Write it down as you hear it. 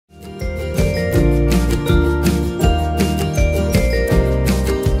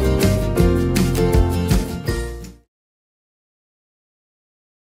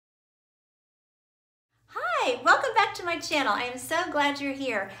channel. I am so glad you're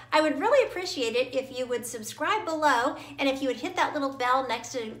here. I would really appreciate it if you would subscribe below and if you would hit that little bell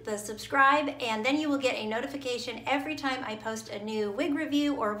next to the subscribe, and then you will get a notification every time I post a new wig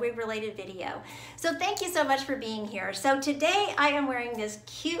review or wig related video. So thank you so much for being here. So today I am wearing this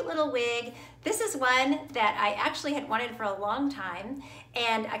cute little wig. This is one that I actually had wanted for a long time,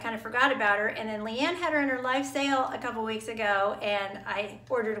 and I kind of forgot about her, and then Leanne had her in her live sale a couple weeks ago, and I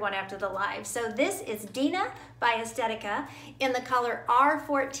ordered one after the live. So this is Deena by Estetica in the color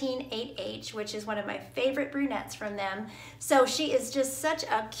R14 8H, which is one of my favorite brunettes from them. So she is just such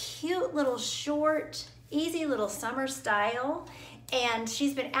a cute little short, easy little summer style. And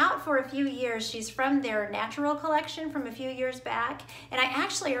she's been out for a few years. She's from their natural collection from a few years back. And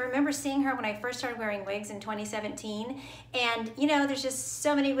I remember seeing her when I first started wearing wigs in 2017. And you know, there's just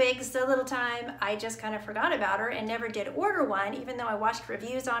so many wigs, so little time. I just kind of forgot about her and never did order one, even though I watched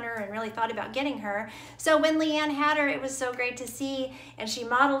reviews on her and really thought about getting her. So when Leanne had her, it was so great to see. And she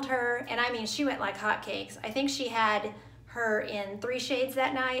modeled her, and I mean, she went like hotcakes. I think she had her in 3 shades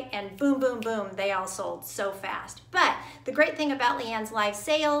that night, and boom, boom, boom, they all sold so fast. But the great thing about Leanne's live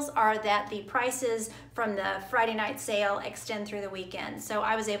sales are that the prices from the Friday night sale extend through the weekend. So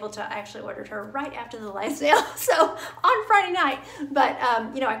I was able to actually order her right after the live sale, so on Friday night. But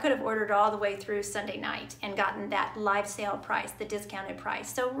you know, I could have ordered all the way through Sunday night and gotten that live sale price, the discounted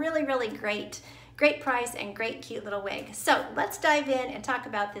price. So really, really great. Great price and great cute little wig. So let's dive in and talk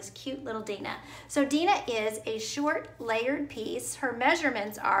about this cute little Deena. So Deena is a short layered piece. Her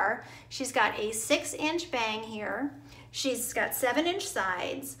measurements are, she's got a 6-inch bang here. She's got 7-inch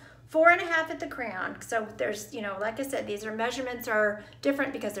sides, 4.5 at the crown. So there's, you know, like I said, these measurements are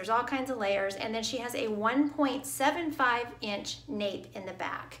different because there's all kinds of layers. And then she has a 1.75-inch nape in the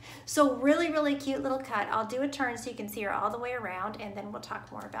back. So really, really cute little cut. I'll do a turn so you can see her all the way around, and then we'll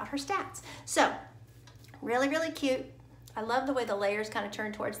talk more about her stats. So really, really cute. I love the way the layers kind of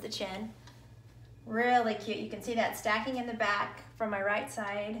turn towards the chin. Really cute. You can see that stacking in the back from my right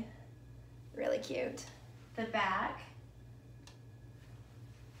side. Really cute. The back.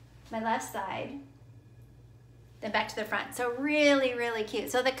 My left side, then back to the front. So really, really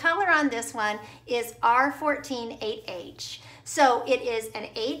cute. So the color on this one is R14 8H. So it is an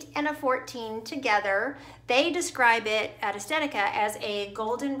 8 and a 14 together. They describe it at Estetica as a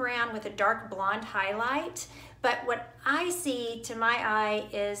golden brown with a dark blonde highlight. But what I see to my eye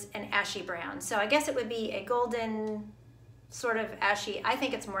is an ashy brown. So I guess it would be a golden, sort of ashy. I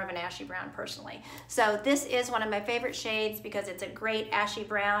think it's more of an ashy brown personally. So this is one of my favorite shades because it's a great ashy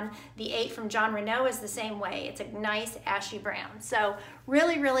brown. The 8 from John Renault is the same way. It's a nice ashy brown. So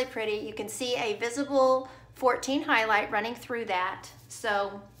really, really pretty. You can see a visible 14 highlight running through that.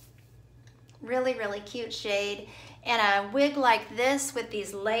 So really, really cute shade. And a wig like this with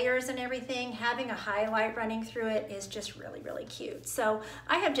these layers and everything, having a highlight running through it is just really, really cute. So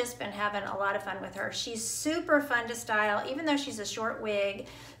I have just been having a lot of fun with her. She's super fun to style, even though she's a short wig.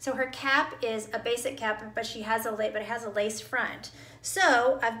 So her cap is a basic cap, but it has a lace front.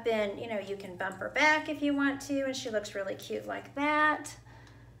 So I've been, you know, you can bump her back if you want to, and she looks really cute like that.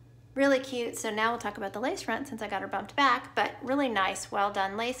 Really cute. So now we'll talk about the lace front since I got her bumped back, but really nice, well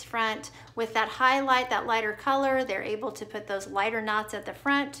done lace front with that highlight, that lighter color. They're able to put those lighter knots at the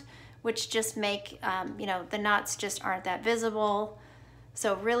front, which just make, you know, the knots just aren't that visible.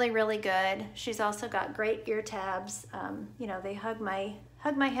 So really, really good. She's also got great ear tabs. You know, they hug my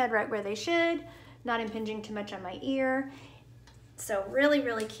head right where they should, not impinging too much on my ear. So really,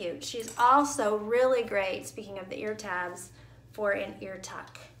 really cute. She's also really great, speaking of the ear tabs, for an ear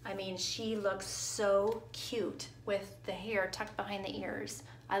tuck. I mean, she looks so cute with the hair tucked behind the ears.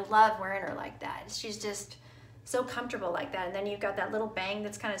 I love wearing her like that. She's just so comfortable like that. And then you've got that little bang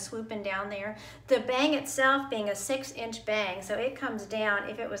that's kind of swooping down there. The bang itself being a 6-inch bang, so it comes down.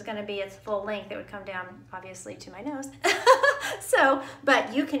 If it was going to be its full length, it would come down obviously to my nose. So,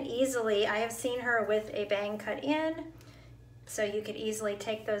 but you can easily, I have seen her with a bang cut in, so you could easily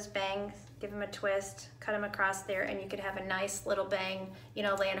take those bangs, give them a twist, cut them across there, and you could have a nice little bang, you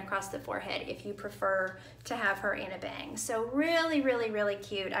know, laying across the forehead if you prefer to have her in a bang. So really, really, really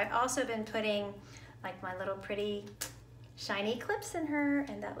cute. I've also been putting like my little pretty shiny clips in her,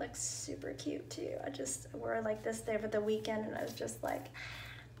 and that looks super cute too. I just wore it like this there for the weekend, and I was just like,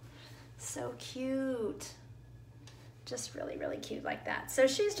 so cute. Just really, really cute like that. So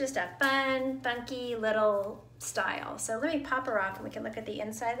she's just a fun, funky little style. So let me pop her off and we can look at the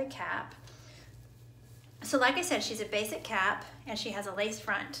inside of the cap. So like I said, she's a basic cap and she has a lace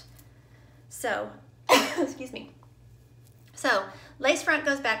front. So, excuse me. So lace front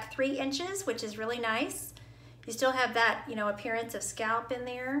goes back 3 inches, which is really nice. You still have that, you know, appearance of scalp in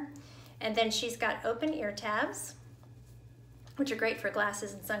there. And then she's got open ear tabs. which are great for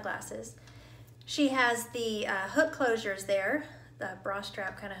glasses and sunglasses. She has the hook closures there, the bra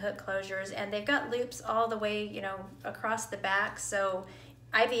strap kind of hook closures, and they've got loops all the way, you know, across the back. So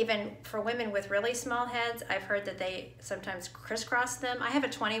I've even, for women with really small heads, I've heard that they sometimes crisscross them. I have a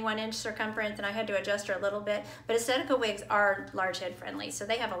 21-inch circumference and I had to adjust her a little bit, but Estetica wigs are large head friendly, so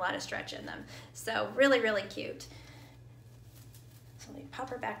they have a lot of stretch in them. So really, really cute. So let me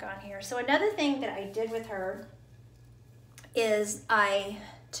pop her back on here. So another thing that I did with her is I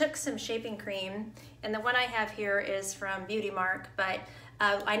took some shaping cream, and the one I have here is from Beauty Mark, but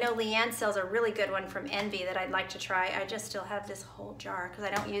I know Leanne sells a really good one from Envy that I'd like to try. I just still have this whole jar because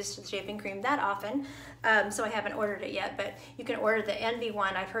I don't use the shaping cream that often, so I haven't ordered it yet, but you can order the Envy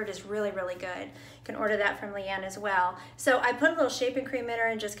one. I've heard is really, really good. You can order that from Leanne as well. So I put a little shaping cream in her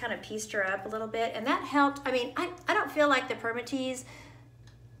and just kind of pieced her up a little bit, and that helped. I mean, I don't feel like the permatease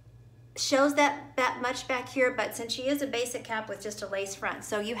shows that much back here, but since she is a basic cap with just a lace front,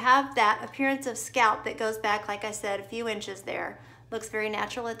 so you have that appearance of scalp that goes back, like I said, a few inches there. Looks very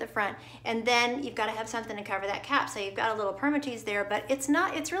natural at the front, and then you've got to have something to cover that cap, so you've got a little permatease there, but it's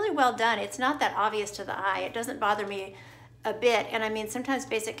really well done. It's not that obvious to the eye. It doesn't bother me a bit, and I mean, sometimes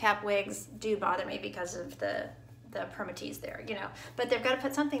basic cap wigs do bother me because of the permatease there, you know, but they've got to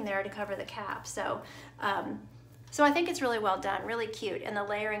put something there to cover the cap. So so I think it's really well done, really cute, and the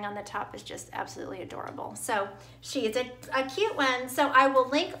layering on the top is just absolutely adorable. So she is a cute one. So I will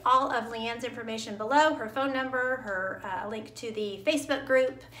link all of Leanne's information below, her phone number, her link to the Facebook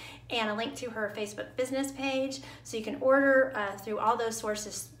group, and a link to her Facebook business page. So you can order through all those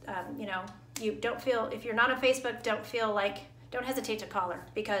sources. You know, you don't feel, if you're not on Facebook, don't hesitate to call her,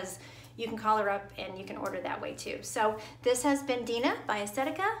 because you can call her up and you can order that way too. So this has been Deena by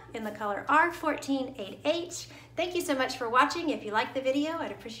Estetica in the color R14 Thank you so much for watching. If you liked the video,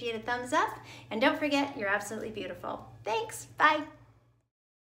 I'd appreciate a thumbs up. And don't forget, you're absolutely beautiful. Thanks, bye.